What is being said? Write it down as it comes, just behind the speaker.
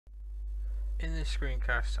In this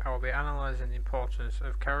screencast, I will be analysing the importance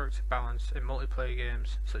of character balance in multiplayer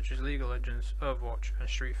games such as League of Legends, Overwatch and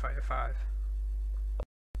Street Fighter V.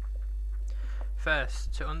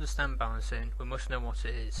 First, to understand balancing, we must know what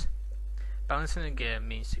it is. Balancing a game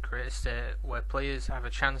means to create a state where players have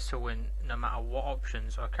a chance to win no matter what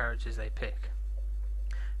options or characters they pick.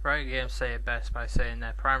 Riot Games say it best by saying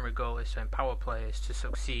their primary goal is to empower players to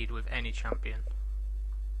succeed with any champion.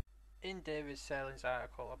 In David Serling's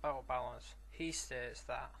article about balance, he states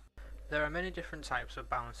that there are many different types of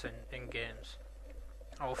balancing in games.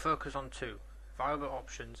 I will focus on two: viable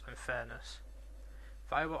options and fairness.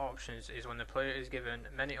 Viable options is when the player is given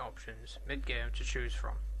many options mid-game to choose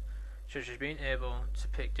from, such as being able to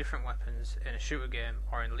pick different weapons in a shooter game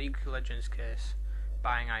or in League of Legends case,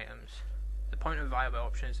 buying items. The point of viable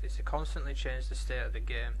options is to constantly change the state of the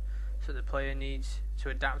game so the player needs to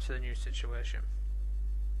adapt to the new situation.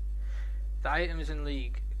 The items in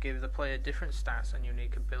League give the player different stats and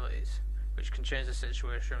unique abilities, which can change the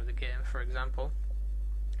situation of the game. For example,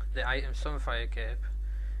 the item Sunfire Cape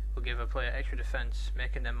will give a player extra defense,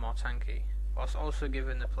 making them more tanky, whilst also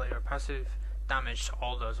giving the player a passive damage to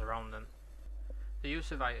all those around them. The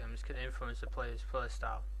use of items can influence the player's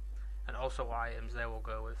playstyle, and also what items they will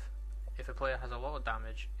go with. If a player has a lot of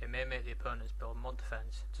damage, it may make the opponents build more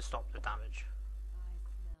defense to stop the damage.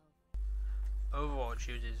 Overwatch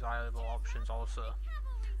uses viable options also,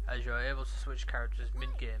 as you are able to switch characters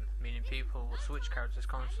mid-game, meaning people will switch characters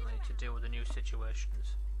constantly to deal with the new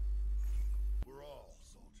situations. We're all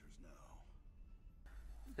soldiers now.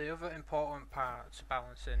 The other important part to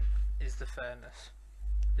balancing is the fairness.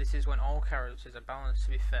 This is when all characters are balanced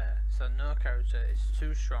to be fair, so no character is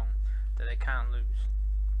too strong that they can't lose,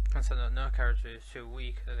 and so that no character is too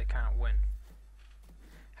weak that they can't win.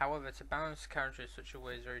 However, to balance characters in such a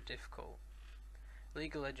way is very difficult.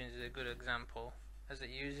 League of Legends is a good example, as it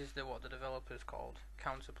uses what the developers called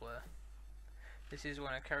counterplay. This is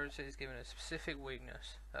when a character is given a specific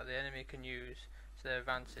weakness that the enemy can use to their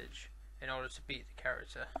advantage in order to beat the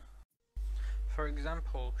character. For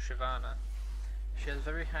example, Shyvana. She has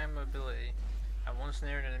very high mobility, and once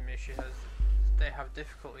near an enemy they have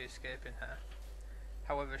difficulty escaping her.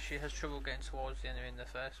 However, she has trouble getting towards the enemy in the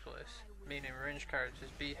first place, meaning ranged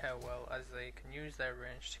characters beat her well as they can use their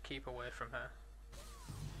range to keep away from her.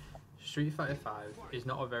 Street Fighter V is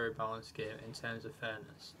not a very balanced game in terms of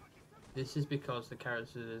fairness. This is because the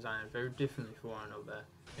characters are designed very differently for one another,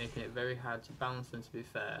 making it very hard to balance them to be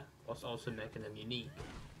fair, whilst also making them unique.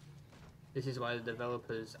 This is why the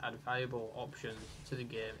developers add valuable options to the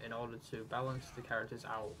game in order to balance the characters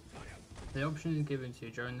out. The options given to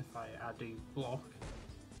you during the fight are to block,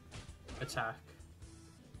 attack,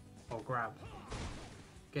 or grab.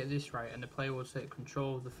 Get this right and the player will take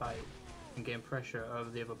control of the fight and gain pressure over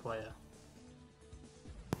the other player.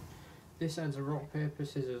 This adds a rock paper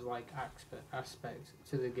scissors like aspect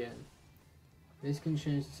to the game. This can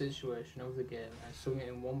change the situation of the game and swing it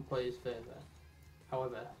in one player's favour.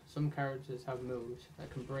 However, some characters have moves that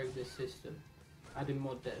can break this system, adding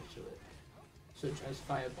more depth to it, such as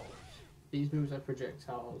fireballs. These moves are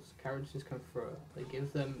projectiles characters can throw. They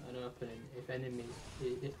give them an opening if the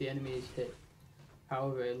enemy is hit.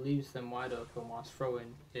 However, it leaves them wide open whilst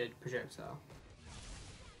throwing the projectile.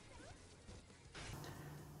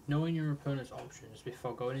 Knowing your opponent's options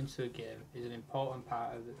before going into a game is an important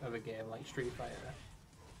part of a game like Street Fighter.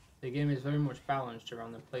 The game is very much balanced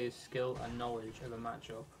around the player's skill and knowledge of a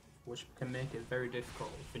matchup, which can make it very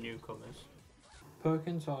difficult for newcomers.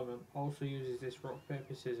 Pokken Tournament also uses this rock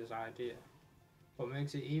paper scissors idea, but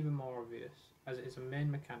makes it even more obvious as it is a main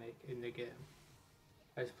mechanic in the game,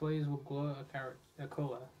 as players will glow a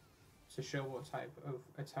colour to show what type of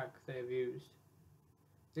attack they have used.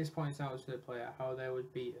 This points out to the player how they were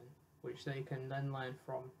beaten, which they can then learn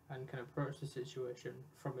from and can approach the situation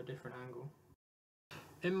from a different angle.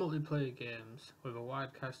 In multiplayer games with a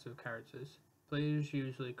wide cast of characters, players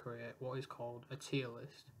usually create what is called a tier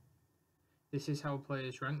list. This is how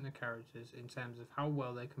players rank the characters in terms of how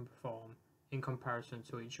well they can perform in comparison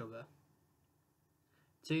to each other.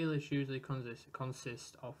 Tier lists usually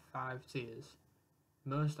consist of 5 tiers.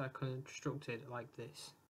 Most are constructed like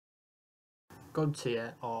this. God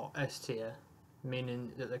tier or S tier,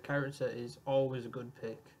 meaning that the character is always a good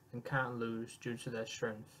pick and can't lose due to their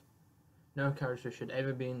strength. No character should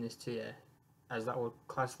ever be in this tier, as that would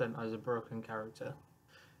class them as a broken character.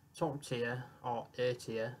 Top tier or A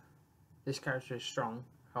tier, this character is strong,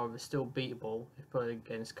 however still beatable if played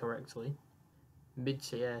against correctly. Mid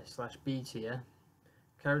tier / B tier,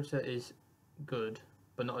 character is good,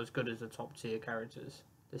 but not as good as the top tier characters.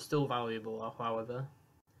 They're still valuable, however.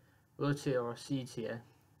 Low tier or C tier,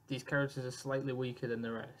 These characters are slightly weaker than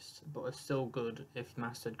the rest, but are still good if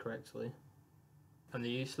mastered correctly. And the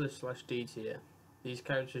useless / D tier. These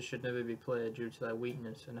characters should never be played due to their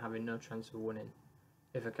weakness and having no chance of winning.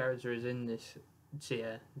 If a character is in this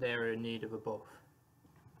tier, they are in need of a buff.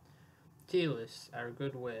 Tier lists are a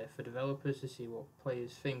good way for developers to see what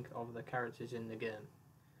players think of the characters in the game,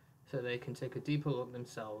 so they can take a deeper look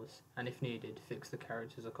themselves and, if needed, fix the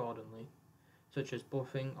characters accordingly, such as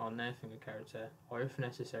buffing or nerfing a character, or if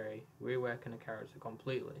necessary, reworking a character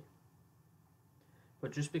completely.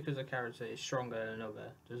 But just because a character is stronger than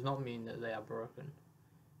another does not mean that they are broken.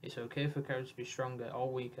 It's okay for characters to be stronger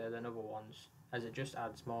or weaker than other ones, as it just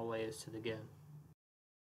adds more layers to the game.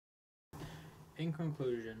 In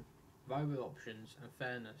conclusion, viable options and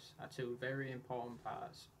fairness are two very important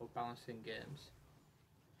parts of balancing games.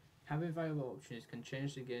 Having viable options can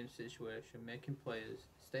change the game situation, making players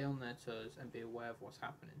stay on their toes and be aware of what's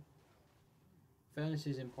happening. Fairness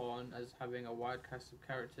is important, as having a wide cast of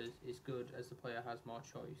characters is good as the player has more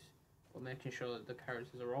choice, but making sure that the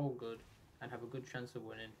characters are all good and have a good chance of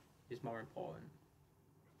winning is more important.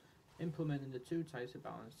 Implementing the two types of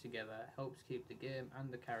balance together helps keep the game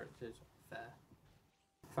and the characters fair.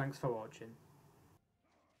 Thanks for watching.